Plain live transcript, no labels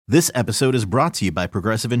This episode is brought to you by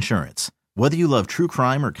Progressive Insurance. Whether you love true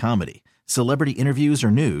crime or comedy, celebrity interviews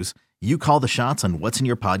or news, you call the shots on what's in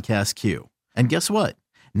your podcast queue. And guess what?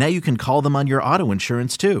 Now you can call them on your auto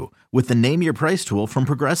insurance too with the Name Your Price tool from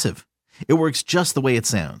Progressive. It works just the way it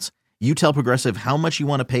sounds. You tell Progressive how much you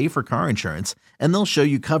want to pay for car insurance, and they'll show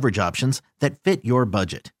you coverage options that fit your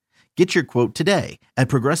budget. Get your quote today at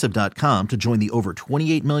Progressive.com to join the over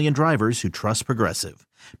 28 million drivers who trust Progressive.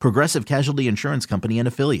 Progressive Casualty Insurance Company and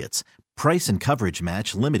Affiliates. Price and coverage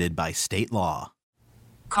match limited by state law.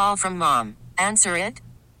 Call from mom. Answer it.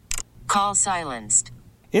 Call silenced.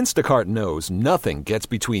 Instacart knows nothing gets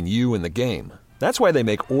between you and the game. That's why they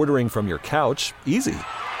make ordering from your couch easy.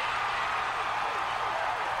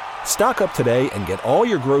 Stock up today and get all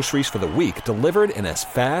your groceries for the week delivered in as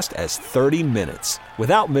fast as 30 minutes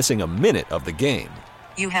without missing a minute of the game.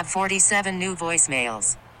 You have 47 new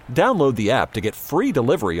voicemails. Download the app to get free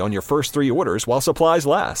delivery on your first 3 orders while supplies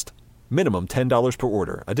last. Minimum $10 per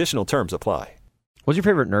order. Additional terms apply. What's your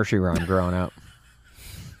favorite nursery rhyme growing up?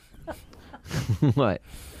 What?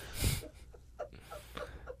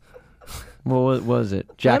 What was it?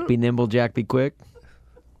 Jack be nimble, Jack be quick?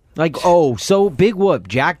 Like, oh, so big whoop.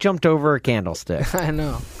 Jack jumped over a candlestick. I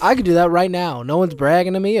know. I could do that right now. No one's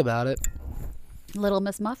bragging to me about it. Little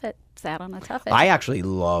Miss Muffet sat on a tuffet. I actually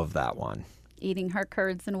love that one. Eating her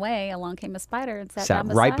curds and whey, along came a spider and sat down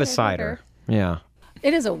right beside her. Yeah.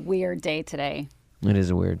 It is a weird day today. It is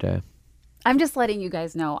a weird day. I'm just letting you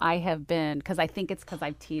guys know I have been, because I think it's because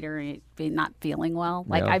I've teetered, not feeling well.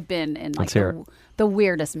 Like, Yeah. I've been in like Let's the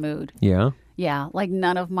weirdest mood. Yeah? Yeah, like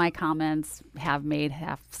none of my comments have made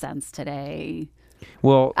half sense today.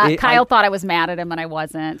 Well, Kyle thought I was mad at him and I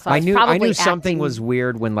wasn't. So I knew something was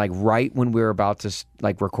weird when, like, right when we were about to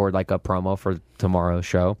like record like a promo for tomorrow's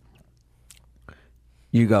show.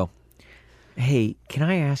 You go, hey, can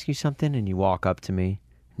I ask you something? And you walk up to me.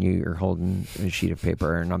 And you're holding a sheet of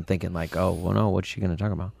paper, and I'm thinking like, oh, well, no, what's she going to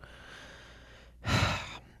talk about?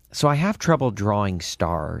 So I have trouble drawing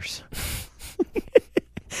stars.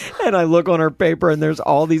 And I look on her paper, and there's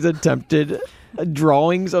all these attempted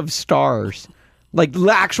drawings of stars. Like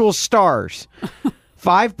actual stars.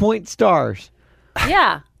 5-point stars.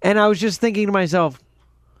 Yeah. And I was just thinking to myself,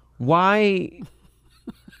 why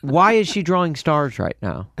is she drawing stars right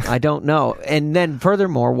now? I don't know. And then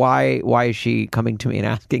furthermore, why is she coming to me and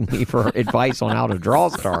asking me for advice on how to draw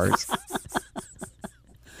stars?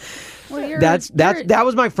 Well, that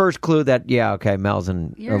was my first clue that, yeah, okay, Mel's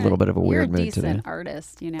in a little bit of a weird mood today. You're a decent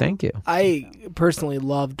artist, you know. Thank you. I personally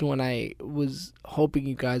loved when I was hoping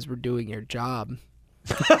you guys were doing your job.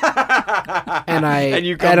 and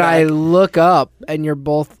I look up and you're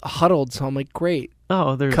both huddled, so I'm like, great.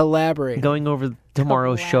 Oh, they're collaborating. Going over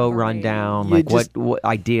tomorrow's show rundown, like what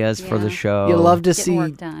ideas for the show. You love to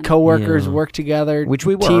see coworkers work together. Which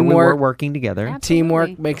we were. Teamwork. We were working together. Absolutely.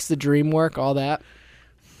 Teamwork makes the dream work, all that.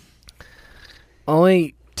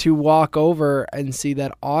 Only to walk over and see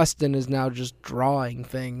that Austin is now just drawing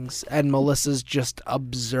things and Melissa's just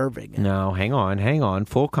observing it. No, hang on.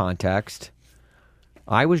 Full context.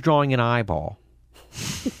 I was drawing an eyeball.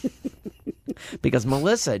 Because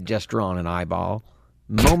Melissa had just drawn an eyeball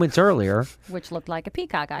moments earlier. Which looked like a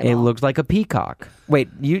peacock eyeball. It looked like a peacock. We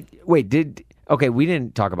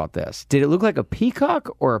didn't talk about this. Did it look like a peacock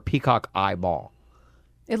or a peacock eyeball?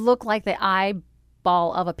 It looked like the eyeball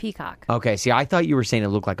of a peacock. Okay, see, I thought you were saying it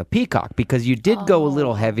looked like a peacock because you did go a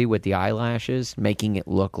little heavy with the eyelashes, making it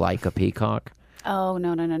look like a peacock. Oh,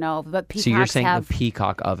 no. But peacocks so you're saying the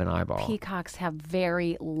peacock of an eyeball. Peacocks have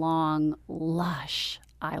very long, lush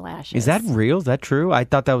eyelashes. Is that real? Is that true? I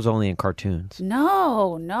thought that was only in cartoons.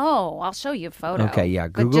 No. I'll show you a photo. Okay, yeah.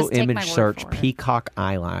 Google image search peacock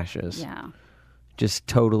eyelashes. Yeah. Just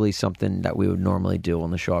totally something that we would normally do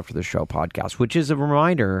on the Show After the Show podcast, which is a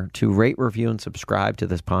reminder to rate, review, and subscribe to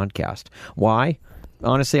this podcast. Why?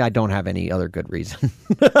 Honestly, I don't have any other good reason.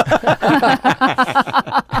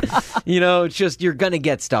 It's just you're going to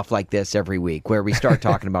get stuff like this every week where we start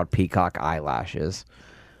talking about peacock eyelashes.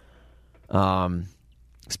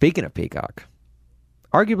 Speaking of peacock,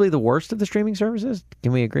 arguably the worst of the streaming services.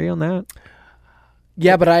 Can we agree on that?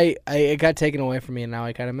 Yeah, but it got taken away from me, and now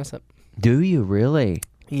I kind of miss it. Do you really?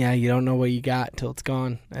 Yeah, you don't know what you got till it's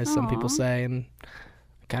gone, as some people say, and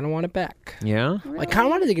I kind of want it back. Yeah? Really? I kind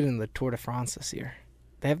of wanted to get into the Tour de France this year.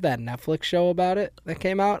 They have that Netflix show about it that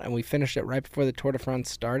came out, and we finished it right before the Tour de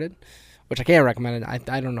France started, which I can't recommend it.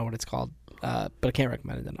 I don't know what it's called, but I can't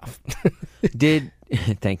recommend it enough.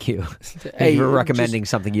 Thank you. Hey, you're recommending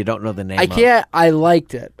something you don't know the name of. I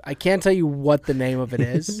liked it. I can't tell you what the name of it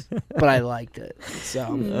is, but I liked it.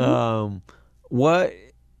 So,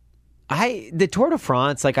 The Tour de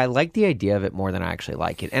France, like I like the idea of it more than I actually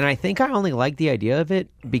like it, and I think I only like the idea of it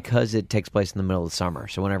because it takes place in the middle of the summer.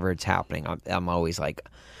 So whenever it's happening, I'm always like,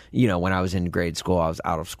 when I was in grade school, I was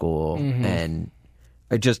out of school, and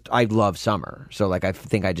I love summer. So like I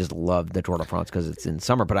think I just love the Tour de France because it's in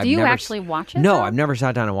summer. But Do you actually watch it? No, though? I've never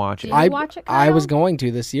sat down and watched it. Do you watch it, Kyle? I was going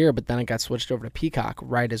to this year, but then it got switched over to Peacock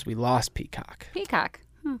right as we lost Peacock. Peacock.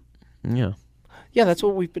 Yeah. Yeah, that's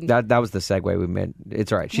what we've been. That was the segue we made.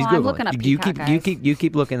 It's all right. She's Well, I'm Googling. looking up you Peacock,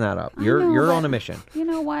 keep looking that up. I know, You're on but a mission. You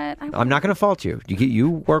know what? I'm not going to fault you. You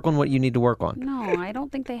work on what you need to work on. No, I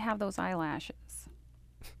don't think they have those eyelashes.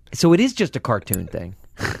 So it is just a cartoon thing.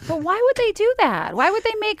 But why would they do that? Why would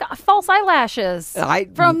they make false eyelashes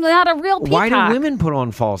from not a real peacock? Why do women put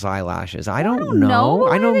on false eyelashes? I don't know. know.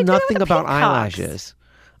 What I do know they do with nothing the about peacocks? eyelashes.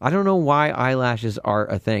 I don't know why eyelashes are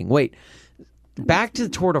a thing. Wait, back to the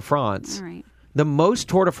Tour de France. All right. The most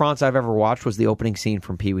Tour de France I've ever watched was the opening scene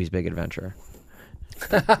from Pee-wee's Big Adventure.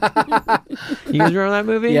 You guys remember that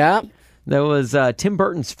movie? Yeah. That was Tim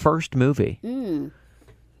Burton's first movie.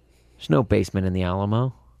 There's no basement in the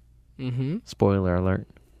Alamo. Mm-hmm. Spoiler alert.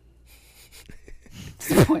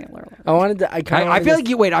 Spoiler alert. I wanted to. I feel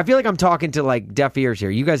like I feel like I'm talking to like deaf ears here.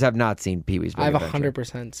 You guys have not seen Pee-wee's Big I've Adventure.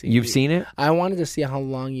 100% seen. You've seen it? I wanted to see how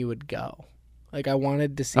long you would go. Like I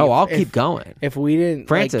wanted to see. Oh, I'll keep going. If we didn't,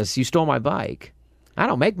 Francis, you stole my bike. I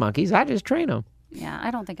don't make monkeys. I just train them. Yeah, I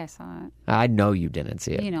don't think I saw it. I know you didn't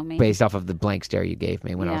see it. You know me. Based off of the blank stare you gave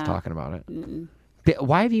me when I was Yeah. talking about it.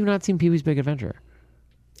 Why have you not seen Pee-wee's Big Adventure?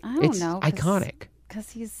 I don't It's know. iconic. Because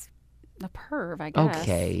he's a perv, I guess.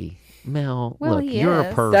 Okay, Mel. Well, look, he you're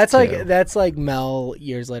is. a perv. that's like Mel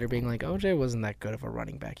years later being like, OJ wasn't that good of a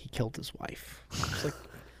running back. He killed his wife. It's like,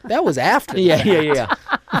 that was after. Yeah.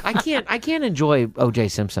 I can't enjoy O.J.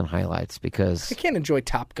 Simpson highlights because I can't enjoy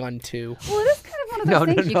Top Gun 2. Well, it is kind of one of those No,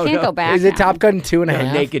 things you no, can't no. go back Is it now. Top Gun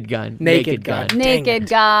 2.5? Naked Gun. Naked Gun. Naked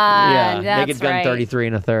Gun. Yeah, That's Naked Gun right. 33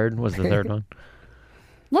 and a third was the third one.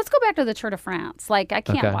 Let's go back to the Tour de France. Like, I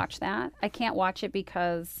can't Okay. watch that. I can't watch it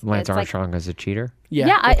because Lance it's like, Armstrong is a cheater.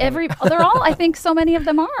 yeah, they're all. I think so many of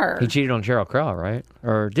them are. He cheated on Sheryl Crow, right?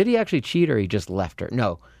 Or did he actually cheat, or he just left her?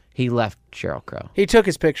 No, he left Sheryl Crow. He took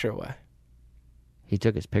his picture away. He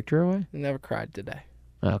took his picture away? He never cried today.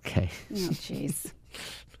 Okay. Oh, jeez.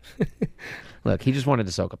 Look, he just wanted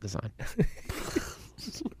to soak up the sun.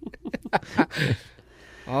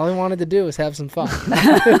 All he wanted to do was have some fun.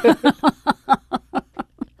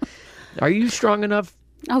 Are you strong enough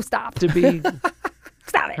Oh, stop. to be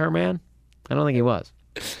Stop it. her man? I don't think he was.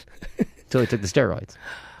 Until he took the steroids.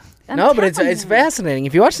 No, but it's fascinating.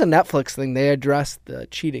 If you watch the Netflix thing, they address the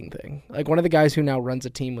cheating thing. Like one of the guys who now runs a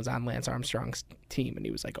team was on Lance Armstrong's team, and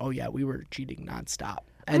he was like, "Oh yeah, we were cheating nonstop."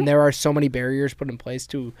 And there are so many barriers put in place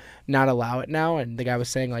to not allow it now. And the guy was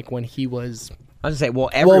saying like when he was, I was going to say,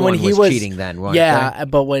 everyone when he was cheating then, weren't yeah,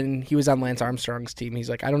 but when he was on Lance Armstrong's team, he's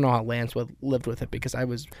like, I don't know how Lance lived with it because I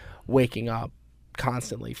was waking up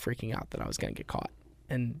constantly freaking out that I was going to get caught.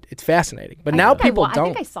 And it's fascinating. But now people I don't.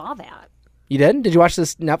 think I saw that. You did? Did you watch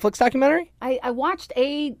this Netflix documentary? I watched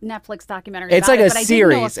a Netflix documentary. It's about like it, a but I didn't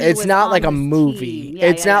know series. if he It's was not on like a his movie. team. Yeah,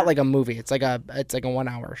 It's yeah, not yeah. like a movie. It's like a 1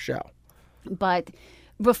 hour show. But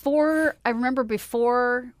I remember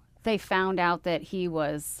before they found out that he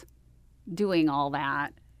was doing all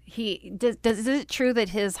that, is it true that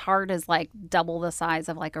his heart is like double the size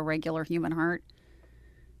of like a regular human heart?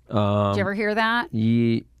 Did you ever hear that?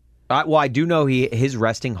 Well, I do know his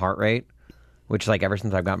resting heart rate, which like ever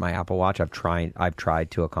since I've got my Apple Watch, I've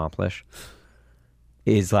tried to accomplish,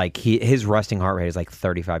 is like his resting heart rate is like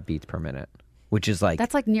 35 beats per minute, which is like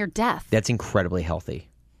That's like near death. that's incredibly healthy.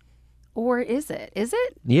 Or is it? Is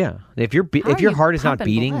it? Yeah, if your How are your you heart is not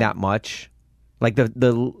pumping beating blood? that much, like the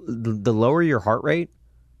lower your heart rate,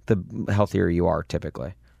 the healthier you are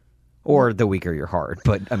typically, or the weaker your heart.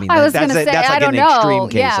 But I mean, I was that's going to say, that's like I don't in know. extreme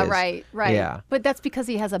cases. Yeah, right. Yeah. But that's because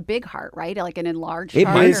he has a big heart, right? Like an enlarged It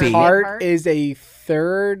heart. might or His a be. big heart is a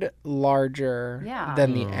third larger Yeah.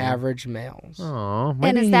 than the average male's. Oh,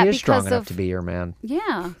 maybe is he that is strong because enough of- to be your man.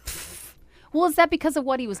 Yeah. Well, is that because of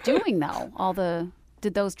what he was doing, though?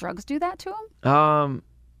 Did those drugs do that to him?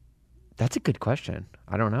 That's a good question.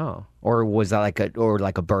 I don't know. Or was that like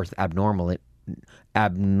a birth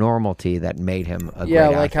abnormality that made him a Yeah,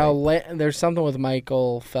 great like athlete? how there's something with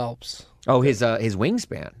Michael Phelps. Oh, his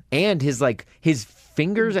wingspan and his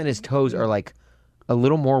fingers and his toes are like a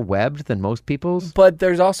little more webbed than most people's. But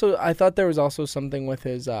there's also, I thought there was also something with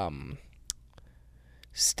his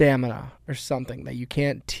stamina or something that you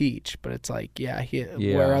can't teach, but it's like,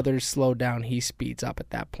 where others slow down, he speeds up at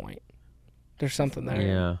that point. There's something there.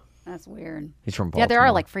 Yeah, That's weird. he's from Yeah, Baltimore. there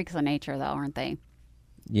are like freaks of nature, though, aren't they?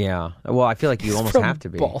 Yeah. Well, I feel like you almost From have to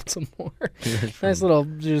be. Baltimore. from- Nice little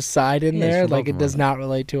just side in Yeah, he's there. from Like it does Baltimore. not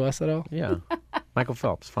relate to us at all. Yeah. Michael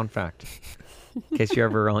Phelps. Fun fact. In case you're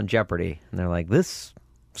ever on Jeopardy, and they're like, this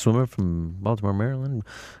swimmer from Baltimore, Maryland,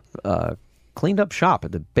 cleaned up shop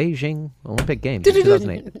at the Beijing Olympic Games in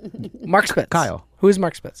 2008. Mark Spitz. Kyle. Who is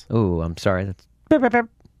Mark Spitz? Oh, I'm sorry.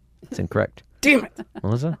 That's incorrect. Damn it.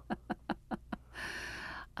 Melissa?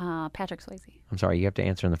 Patrick Swayze. I'm sorry. You have to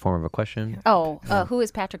answer in the form of a question. Oh, who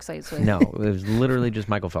is Patrick Swayze? No, it was literally just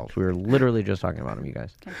Michael Phelps. We were literally just talking about him, you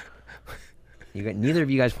guys. Okay. Neither of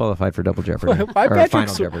you guys qualified for Double Jeopardy Why or Patrick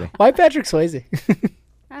Final Sw- Jeopardy. Why Patrick Swayze?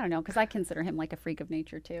 I don't know, because I consider him like a freak of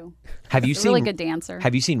nature too. Have you He's a seen really good dancer.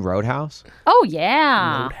 Have you seen Roadhouse? Oh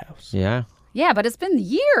yeah, Roadhouse. Yeah. yeah, but it's been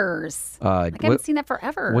years. Like, I haven't seen that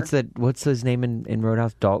forever. What's his name in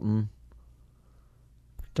Roadhouse? Dalton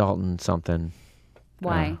something.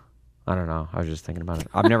 Why? I don't know. I was just thinking about it.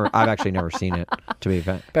 I've actually never seen it. To be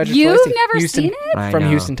fair, Patrick You've Swayze. never Houston, seen it? I From know.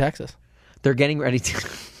 Houston, Texas. They're getting ready to.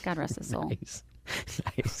 God rest his soul.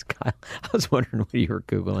 Nice, Kyle. I was wondering what you were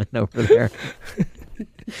googling over there.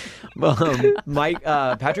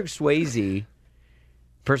 Patrick Swayze.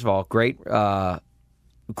 First of all, great,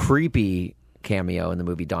 creepy cameo in the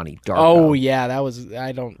movie Donnie Darko. Oh yeah, that was.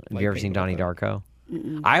 I don't. Have you ever seen Donnie Darko?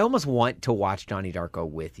 I almost want to watch Donnie Darko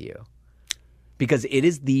with you because it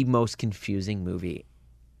is the most confusing movie,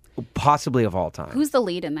 possibly of all time. Who's the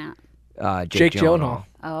lead in that? Jake Gyllenhaal.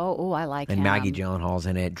 Oh, I like And him. Maggie Gyllenhaal's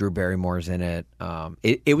in it. Drew Barrymore's in it.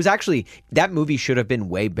 It was actually, that movie should have been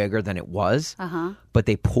way bigger than it was, but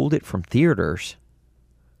they pulled it from theaters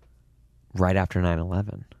right after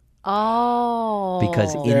 9/11. Oh,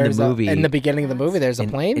 Because in There's the movie, in the beginning of the movie, there's a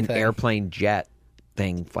plane an thing. airplane jet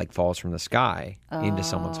thing like falls from the sky into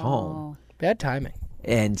someone's home. Bad timing.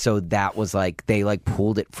 And so that was like, they like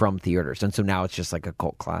pulled it from theaters. And so now it's just like a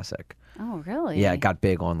cult classic. Oh, really? Yeah, it got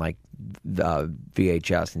big on like the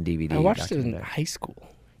VHS and DVD. I watched back it in the day. high school.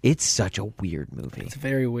 It's such a weird movie. It's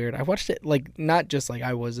very weird. I watched it like not just like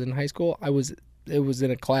I was in high school. It was in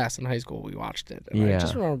a class in high school. We watched it. And I Yeah.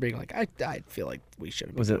 just remember being like, I feel like we should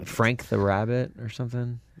have. Was it Frank the Rabbit or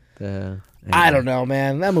something? I don't know,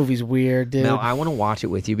 man. That movie's weird, dude. No, I want to watch it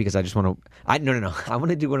with you because I just want to. No. I want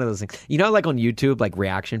to do one of those things. You know, like on YouTube, like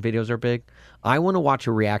reaction videos are big. I want to watch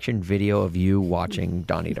a reaction video of you watching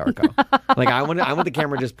Donnie Darko. Like I want the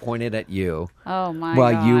camera just pointed at you Oh my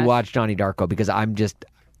while gosh. you watch Donnie Darko because I'm just.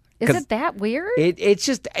 Is it that weird? It's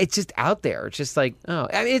just out there. It's just like I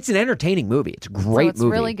mean, it's an entertaining movie. It's a great so it's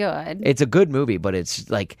movie. really good. It's a good movie, but it's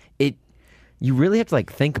like it. You really have to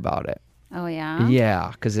like think about it. Oh yeah.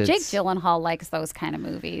 Yeah, because it's Jake Gyllenhaal likes those kind of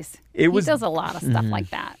movies. It was- he does a lot of stuff like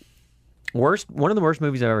that. One of the worst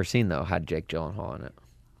movies I've ever seen though had Jake Gyllenhaal in it.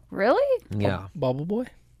 Really? Yeah. Bubble Boy.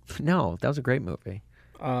 No, that was a great movie.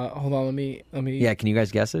 Hold on, let me. Yeah, can you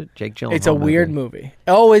guys guess it? Jake Gyllenhaal. It's a weird movie.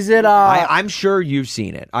 Oh, is it? I'm sure you've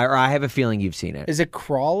seen it. I have a feeling you've seen it. Is it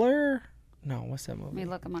Crawler? No, what's that Let me movie?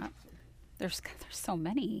 look them up. There's so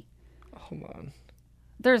many. Hold on.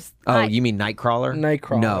 There's. Oh, you mean Nightcrawler?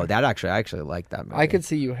 Nightcrawler. No, I actually like that movie. I could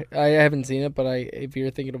see you. I haven't seen it, but if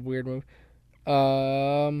you're thinking of weird movie,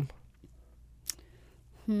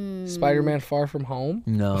 Spider-Man: Far From Home.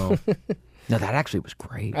 No, no, that actually was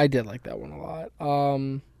great. I did like that one a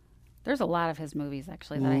lot. There's a lot of his movies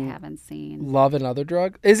actually that I haven't seen. Love and Other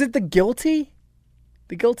Drugs. Is it The Guilty?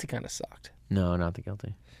 The Guilty kind of sucked. No, not The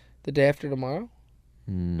Guilty. The Day After Tomorrow.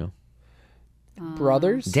 No.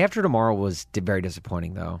 Brothers. Day After Tomorrow was very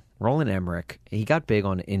disappointing though. Roland Emmerich, he got big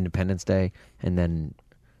on Independence Day and then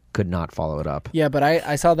could not follow it up. Yeah, but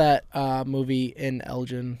I saw that movie in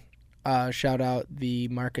Elgin. Shout out the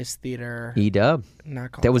Marcus Theater. E-Dub.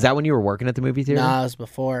 Not called That was that when you were working at the movie theater? Nah, it was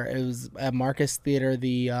before. It was at Marcus Theater.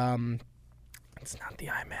 The it's not the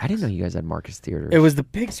IMAX. I didn't know you guys had Marcus Theaters. It was the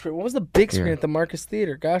big screen. What was the big screen Here. at the Marcus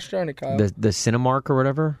Theater? Gosh darn it, Kyle. the Cinemark or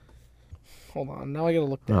whatever. Hold on. Now I gotta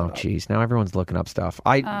look that Oh, up. jeez. Now everyone's looking up stuff.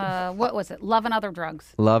 What was it? Love and Other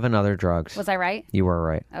Drugs. Love and Other Drugs. Was I right? You were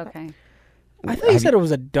right. Okay. I thought you said it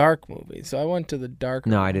was a dark movie, so I went to the dark.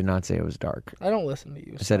 No, I did not say it was dark. I don't listen to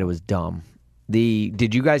you. I said it was dumb. Have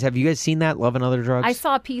you guys seen that Love and Other Drugs? I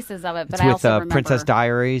saw pieces of it, but It's I with also remember. Princess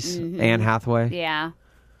Diaries, Anne Hathaway. Yeah.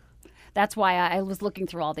 That's why I was looking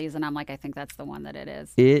through all these, and I'm like, I think that's the one that it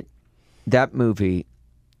is. That movie,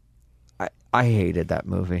 I hated that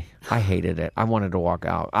movie. I hated it. I wanted to walk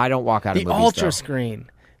out. I don't walk out of The movies, Ultra though. Screen.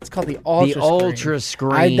 It's called the Ultra The Screen. Ultra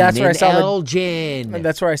Screen. That's where I in saw Elgin. And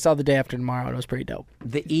that's where I saw The Day After Tomorrow, and it was pretty dope.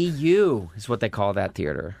 The EU is what they call that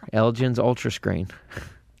theater. Elgin's Ultra Screen.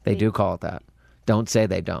 They do call it that. Don't say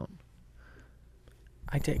they don't.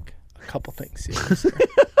 I take a couple things seriously.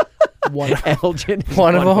 One of Elgin. Is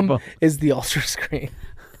one of them them. is the Ultra Screen.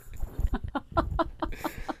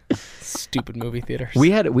 stupid movie theaters.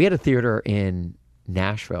 We had a theater in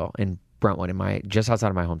Nashville, in Brentwood, just outside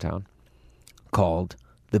of my hometown, called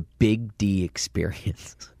the Big D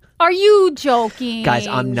Experience. Are you joking? Guys,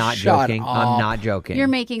 I'm not Shut joking. up. I'm not joking. You're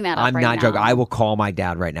making that up I'm right not now. joking. I will call my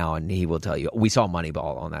dad right now, and he will tell you. We saw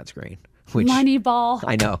Moneyball on that screen. Which, Moneyball.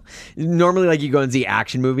 I know. Normally, like, you go and see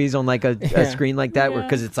action movies on like a screen like that,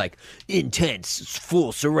 because it's like intense,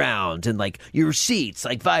 full surround, and like your seats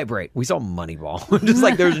like vibrate. We saw Moneyball. Just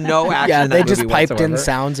like there's no action. Yeah, in that they just movie piped whatsoever. in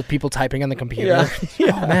sounds of people typing on the computer.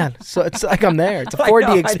 Yeah. Oh man, so it's like I'm there. It's a I 4D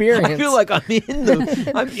know, experience. I feel like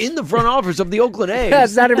I'm in the front office of the Oakland A's. Yeah,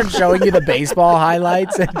 it's not even showing you the baseball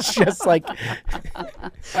highlights. It's just like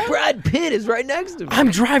Brad Pitt is right next to me.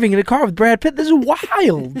 I'm driving in a car with Brad Pitt. This is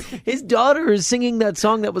wild. His daughter is singing that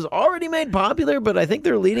song that was already made popular, but I think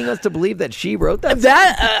they're leading us to believe that she wrote that.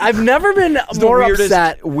 That I've never been more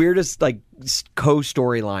upset. Weirdest like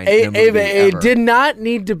co-storyline in a movie It ever. did not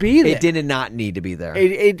need to be there. It did not need to be there.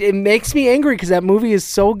 It makes me angry because that movie is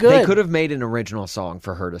so good. They could have made an original song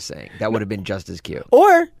for her to sing. That would have been just as cute.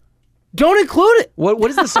 Or don't include it. What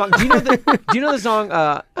is the song? Do you know the song?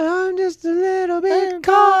 I'm just a little bit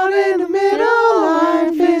caught in the middle.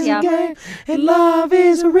 Life is Yeah. a game, and love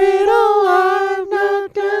is a riddle.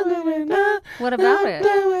 What about it?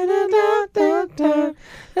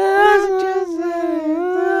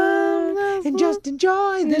 And just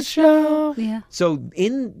enjoy this show. Yeah. So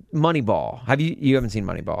in Moneyball, you haven't seen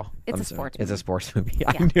Moneyball? It's I'm a sorry. sports It's a movie. sports movie.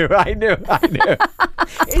 I knew.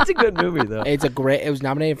 It's a good movie though. It's a great. It was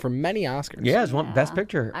nominated for many Oscars. Yeah, it's one Best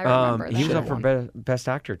Picture. I remember He was that. up for Best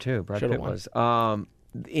Actor too. Brad Should've Pitt won.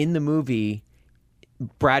 was. In the movie,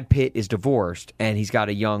 Brad Pitt is divorced and he's got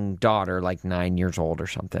a young daughter, like 9 years old or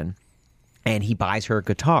something, and he buys her a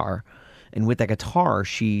guitar, and with that guitar,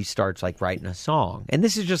 she starts like writing a song. And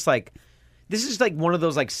this is like one of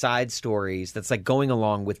those like side stories that's like going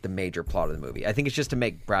along with the major plot of the movie. I think it's just to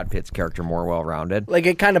make Brad Pitt's character more well-rounded. Like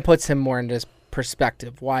it kind of puts him more into his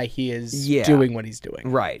perspective why he is doing what he's doing.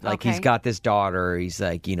 Right. Like he's Okay. got this daughter. He's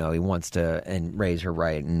like, he wants to and raise her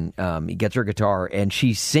right. And he gets her guitar and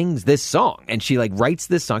she sings this song. And she like writes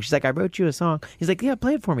this song. She's like, I wrote you a song. He's like, yeah,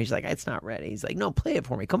 play it for me. She's like, it's not ready. He's like, no, play it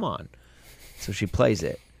for me. Come on. So she plays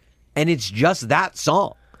it. And it's just that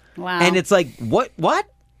song. Wow. And it's like, what?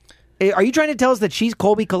 Are you trying to tell us that she's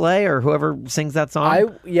Colby Calais or whoever sings that song?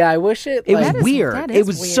 I wish it. It like, was weird. that It is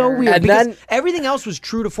was so weird. weird. And Because then- everything else was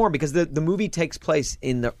true to form because the movie takes place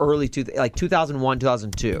in the early 2001,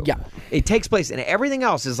 2002. Yeah. It takes place and everything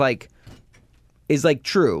else is like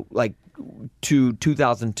true, like to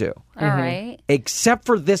 2002. All right. Except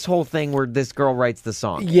for this whole thing where this girl writes the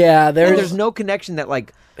song. Yeah, And there's there's no connection that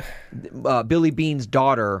like Billy Bean's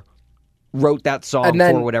daughter wrote that song And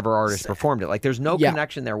then- for whatever artist performed it. Like there's no Yeah.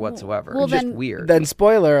 connection there whatsoever. Well, it's just then- weird. Then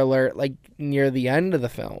spoiler alert, like near the end of the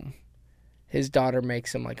film, his daughter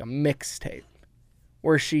makes him like a mixtape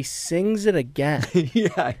where she sings it again.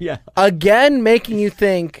 yeah. Again making you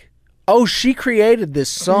think, oh, she created this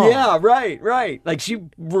song. Yeah, right. Like she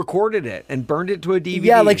recorded it and burned it to a DVD.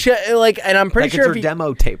 Yeah, and I'm pretty like sure it's if her you-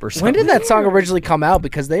 demo tape or something. when did that song originally come out?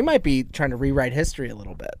 Because they might be trying to rewrite history a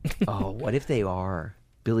little bit. Oh, what if they are?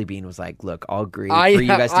 Billy Bean was like, "Look, I'll agree for you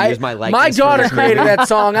guys to use my likeness. My for daughter this created movie. that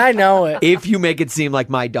song. I know it. If you make it seem like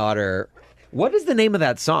my daughter." What is the name of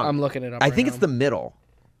that song? I'm looking it up I right think now. it's the middle,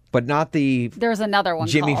 but not the. There's another one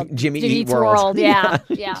Jimmy called Eat World. Yeah.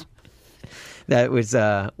 Yeah. That was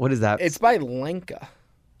what is that? It's by Lenka.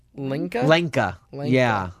 Lenka? Lenka. Lenka.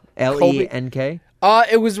 Yeah, Lenk.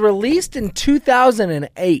 It was released in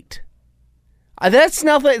 2008. That's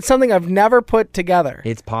something I've never put together.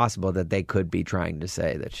 It's possible that they could be trying to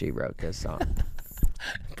say that she wrote this song.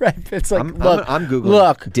 Brad Pitt's like, I'm look, Googling.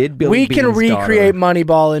 look, Did Billy we can Bean's recreate daughter-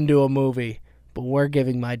 Moneyball into a movie, but we're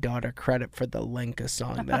giving my daughter credit for the Lenka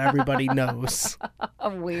song that everybody knows.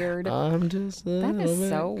 Weird. I'm just That is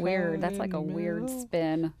so weird. That's like a weird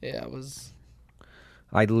spin. Yeah, it was.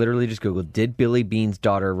 I literally just Googled, did Billy Bean's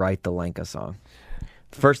daughter write the Lenka song?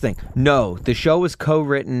 First thing, no. The show was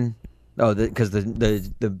co-written. Oh, because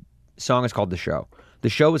the song is called The Show. The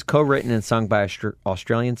show was co-written and sung by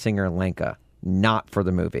Australian singer Lenka, not for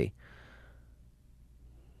the movie.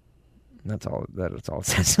 That's all it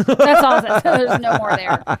says. That's all. There's no more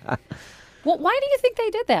there. Well, why do you think they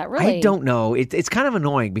did that? Really? I don't know. It's kind of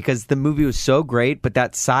annoying because the movie was so great, but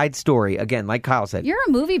that side story, again, like Kyle said, You're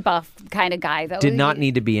a movie buff kind of guy, though. did not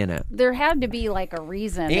need to be in it. There had to be like a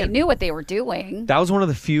reason. They And- knew what they were doing. That was one of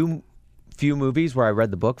the few movies where I read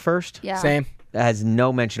the book first. Yeah. Same. That has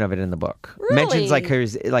no mention of it in the book. Really? Mentions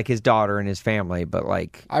like his daughter and his family, but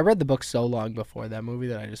like I read the book so long before that movie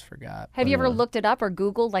that I just forgot. Have you ever looked it up or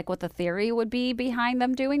Googled like what the theory would be behind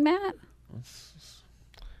them doing that?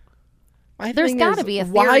 There's got to be a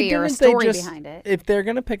theory or a story behind it. If they're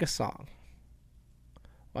going to pick a song,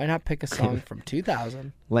 why not pick a song from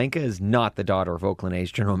 2000? Lenka is not the daughter of Oakland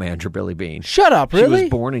A's general manager Billy Beane. Shut up, really? She was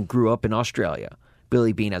born and grew up in Australia.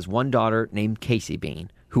 Billy Beane has one daughter named Casey Beane,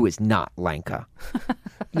 who is not Lenka.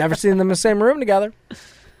 Never seen them in the same room together.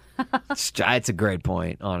 It's a great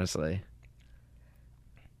point, honestly.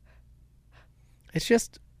 It's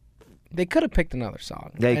just, they could have picked another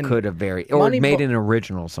song. They could have made an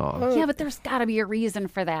original song. Yeah, but there's got to be a reason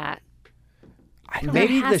for that.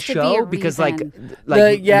 Maybe the show, because like MLB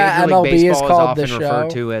Major League Baseball is called often The Show. referred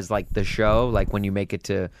to as like the show. Like when you make it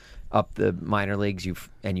to up the minor leagues, you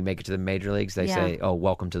make it to the major leagues, they say, "Oh,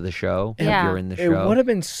 welcome to the show." Yeah. You're in the show. It would have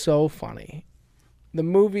been so funny. The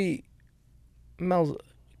movie, Mel's.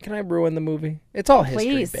 Can I ruin the movie? It's all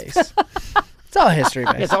history based. It's all history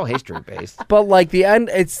based. It's all history based. But like the end,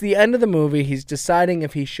 it's the end of the movie. He's deciding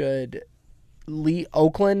if he should leave.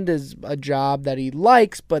 Oakland is a job that he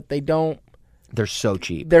likes, but they don't. They're so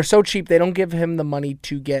cheap. They're so cheap. They don't give him the money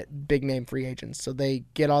to get big name free agents. So they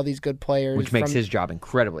get all these good players. Which makes his job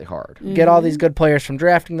incredibly hard. Get all these good players from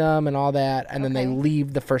drafting them and all that. And then they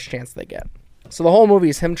leave the first chance they get. So the whole movie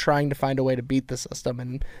is him trying to find a way to beat the system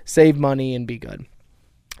and save money and be good.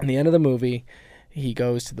 At the end of the movie, he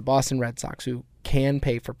goes to the Boston Red Sox, who can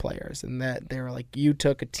pay for players. And that they were like, you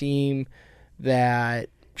took a team that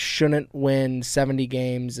shouldn't win 70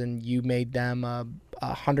 games and you made them a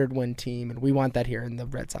 100-win team, and we want that here in the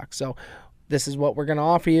Red Sox. So this is what we're going to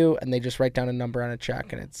offer you, and they just write down a number on a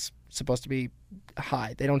check, and it's supposed to be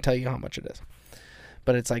high. They don't tell you how much it is.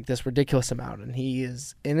 But it's like this ridiculous amount, and he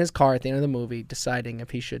is in his car at the end of the movie deciding if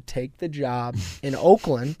he should take the job in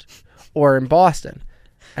Oakland or in Boston.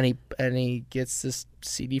 And he gets this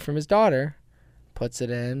CD from his daughter, puts it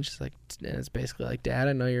in. She's like, and it's basically like, Dad,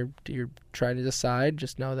 I know you're trying to decide.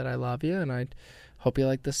 Just know that I love you, and I hope you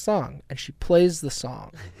like this song. And she plays the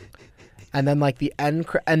song. And then like the end,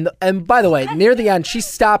 and by the way, near the end, she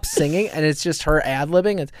stops singing, and it's just her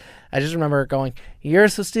ad-libbing. I just remember her going, "You're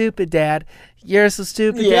so stupid, Dad. You're so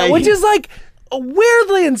stupid, Dad," which is like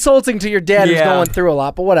weirdly insulting to your dad who's going through a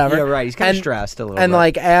lot, but whatever. Yeah, right. He's kind of stressed a little bit. And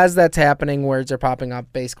like as that's happening, words are popping up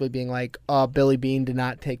basically being like, Billy Beane did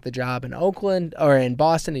not take the job in Oakland or in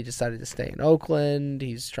Boston. He decided to stay in Oakland.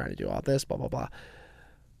 He's trying to do all this, blah, blah, blah.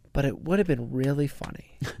 But it would have been really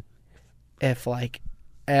funny if like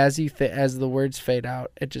as the words fade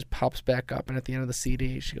out, it just pops back up, and at the end of the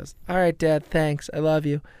CD, she goes, "All right, Dad, thanks. I love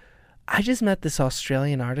you. I just met this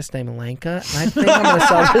Australian artist named Lenka, and I think I'm going to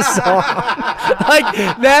sell this song." Like,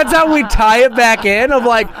 that's how we tie it back in of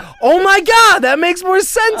like, oh my God, that makes more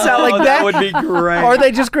sense. That would be great. Or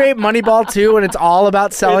they just create Moneyball 2, and it's all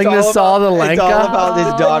about selling this song to Lenka. It's all about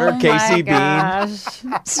his daughter, Casey Beane,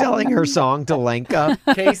 selling her song to Lenka.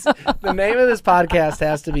 The name of this podcast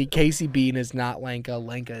has to be Casey Beane is not Lenka.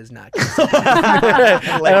 Lenka is not Casey Beane.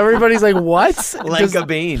 And everybody's like, what? Lenka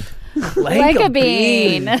Beane. Like a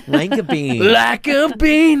bean. Like a bean. Like a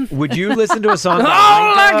bean. Would you listen to a song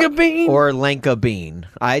like a bean or Lenka Beane?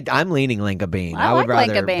 I'm leaning Lenka Beane. I would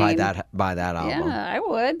like rather Lenka buy that album. Yeah, I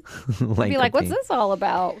would. Lenka Be like, what's Beane. this all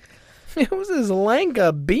about? What was this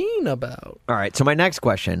Lenka Beane about? All right, so my next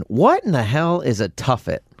question. What in the hell is a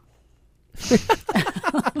tuffet?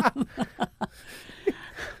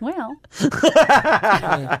 Well.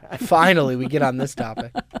 Finally, we get on this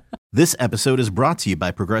topic. This episode is brought to you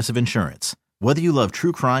by Progressive Insurance. Whether you love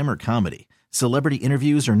true crime or comedy, celebrity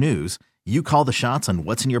interviews or news, you call the shots on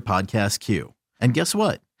what's in your podcast queue. And guess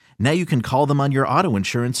what? Now you can call them on your auto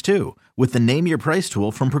insurance too with the Name Your Price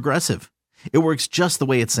tool from Progressive. It works just the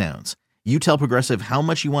way it sounds. You tell Progressive how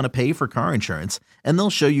much you want to pay for car insurance, and they'll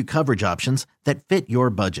show you coverage options that fit your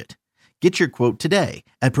budget. Get your quote today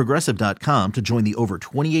at Progressive.com to join the over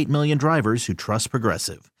 28 million drivers who trust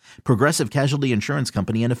Progressive. Progressive Casualty Insurance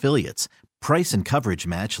Company and Affiliates. Price and coverage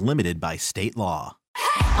match limited by state law.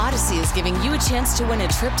 Odyssey is giving you a chance to win a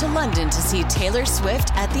trip to London to see Taylor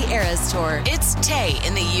Swift at the Eras Tour. It's Tay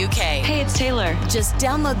in the UK. Hey, it's Taylor. Just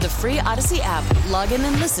download the free Odyssey app, log in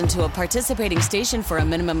and listen to a participating station for a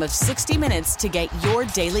minimum of 60 minutes to get your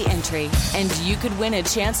daily entry. And you could win a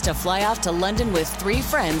chance to fly off to London with 3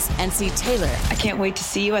 friends and see Taylor. I can't wait to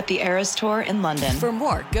see you at the Eras Tour in London. For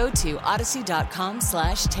more, go to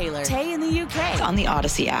odyssey.com/Taylor. Tay in the UK. It's on the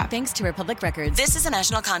Odyssey app. Thanks to Republic Records. This is a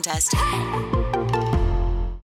national contest.